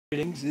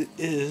Greetings, it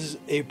is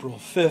April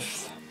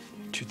 5th,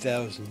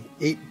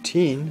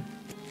 2018,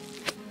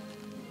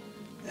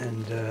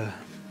 and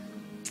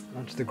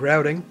onto the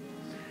grouting,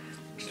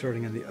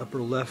 starting in the upper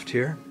left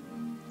here,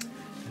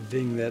 and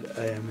being that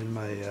I am in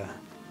my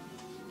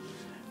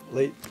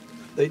late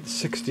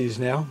 60s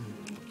now,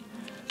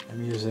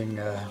 I'm using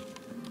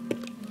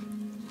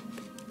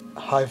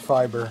high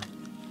fiber,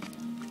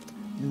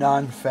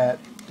 non-fat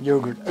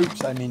yogurt,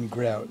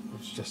 grout,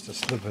 it's just a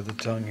slip of the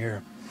tongue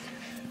here.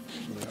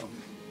 You know,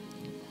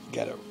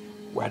 gotta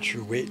watch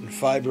your weight and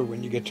fiber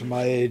when you get to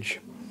my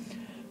age.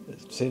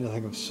 Say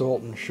nothing of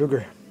salt and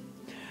sugar.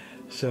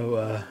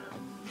 So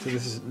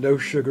this is no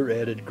sugar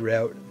added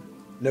grout,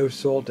 no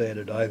salt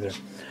added either.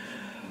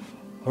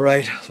 All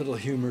right, a little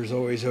humor is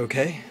always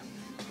okay.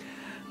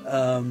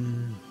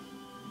 Okay,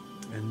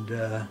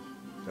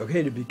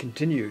 to be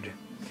continued.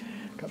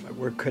 Got my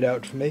work cut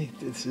out for me.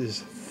 This is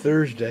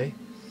Thursday.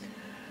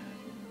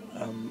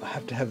 I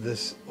have to have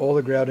all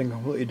the grouting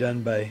completely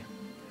done by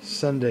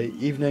Sunday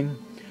evening.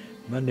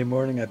 Monday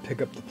morning I pick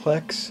up the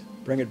plex,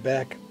 bring it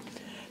back,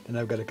 then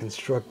I've got to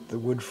construct the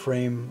wood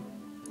frame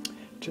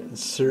to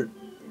insert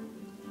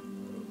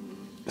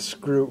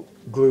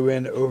glue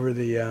in over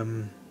the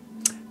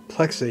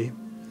plexi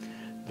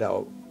that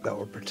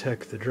will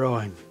protect the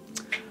drawing.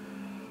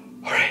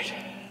 Alright,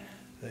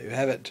 there you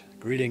have it.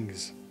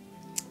 Greetings.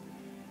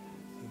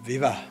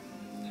 Viva!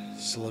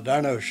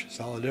 Solidarność,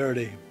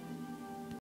 solidarity.